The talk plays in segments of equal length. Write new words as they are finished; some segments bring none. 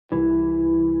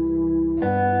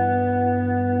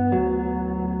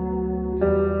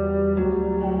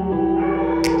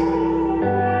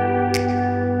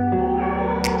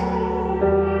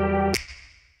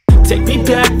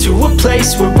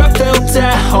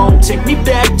home. Take me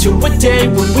back to a day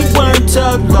when we weren't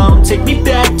alone. Take me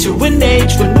back to an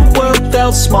age when the world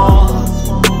felt small,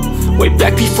 way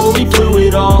back before we blew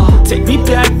it all. Take me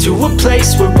back to a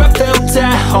place where I felt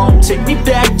at home. Take me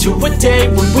back to a day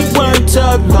when we weren't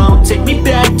alone. Take me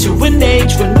back to an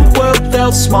age when the world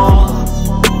felt small,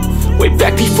 way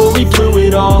back before we blew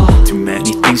it all. Too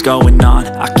many things going on,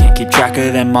 I can't keep track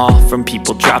of them all. From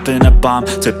people dropping a bomb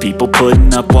to people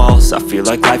putting up walls. I feel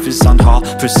like life is on hold,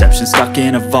 perception stuck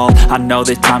in a vault. I know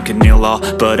that time can heal all,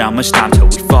 but how much time till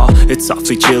we fall? It's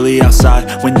awfully chilly outside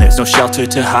when there's no shelter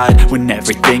to hide. When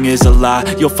everything is a lie,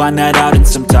 you'll find that out in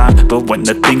some time. But when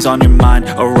the things on your mind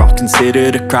are all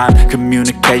considered a crime,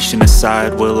 communication aside,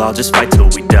 we'll all just fight till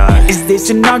we die. Is this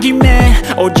an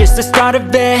argument or just the start of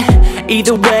it?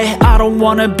 Either way, I don't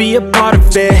wanna be a part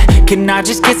of it. Can I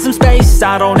just get some space?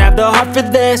 I don't have the heart for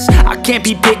this. I can't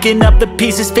be picking up the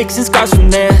pieces, fixing scars from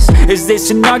this. Is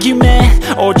this an argument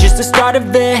or just the start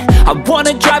of it? I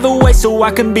wanna drive away so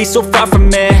I can be so far from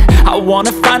it. I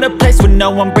wanna find a place where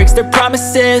no one breaks their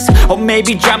promises, or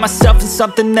maybe drown myself in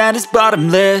something that is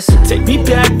bottomless. Take me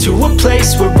back to a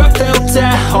place where I felt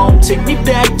at home. Take me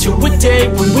back to a day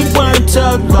when we weren't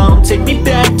alone. Take me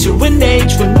back to an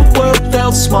age when the world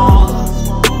felt small,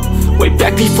 way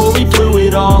back before we blew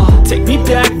it all. Take me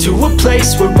back to a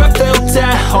place where I felt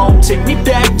at home. Take me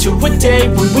back to a day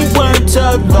when we weren't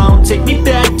alone. Take me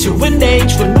back to an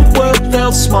age when the world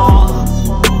felt small,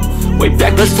 way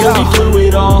back before we blew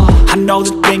it all. I know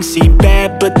that things seem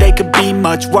bad, but they could be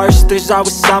much worse. There's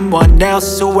always someone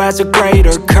else who has a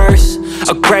greater curse,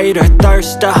 a greater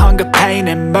thirst, a hunger, pain,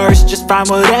 and mercy. Just find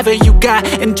whatever you got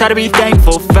and try to be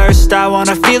thankful first. I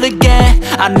wanna feel again,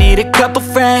 I need a couple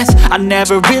friends. I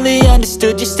never really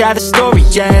understood just how the story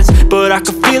ends, but I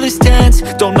can feel it's tense,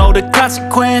 don't know the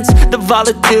consequence. The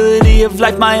volatility of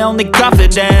life, my only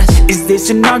confidence. Is this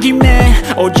an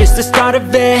argument or just the start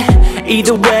of it?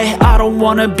 Either way, I don't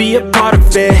wanna be a part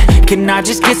of it. Can I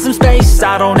just get some space?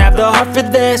 I don't have the heart for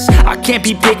this. I can't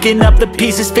be picking up the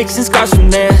pieces, fixing scars from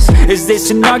this. Is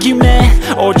this an argument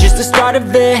or just the start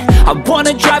of it? I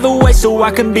wanna drive away so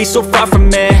I can be so far from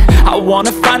it. I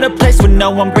wanna find a place where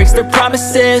no one breaks their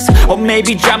promises, or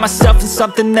maybe drown myself in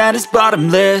something that is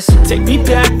bottomless. Take me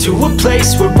back to a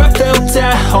place where I felt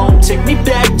at home. Take me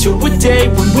back to a day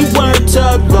when we weren't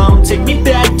alone. Take me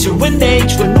back to an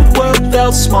age when the world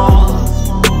felt small,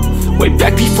 way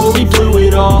back before we blew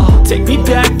it all. Take me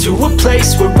back to a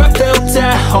place where I felt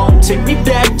at home. Take me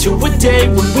back to a day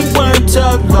when we weren't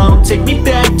alone. Take me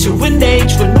back to an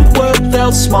age when the world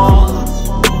felt small,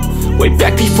 way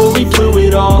back before we blew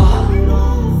it all.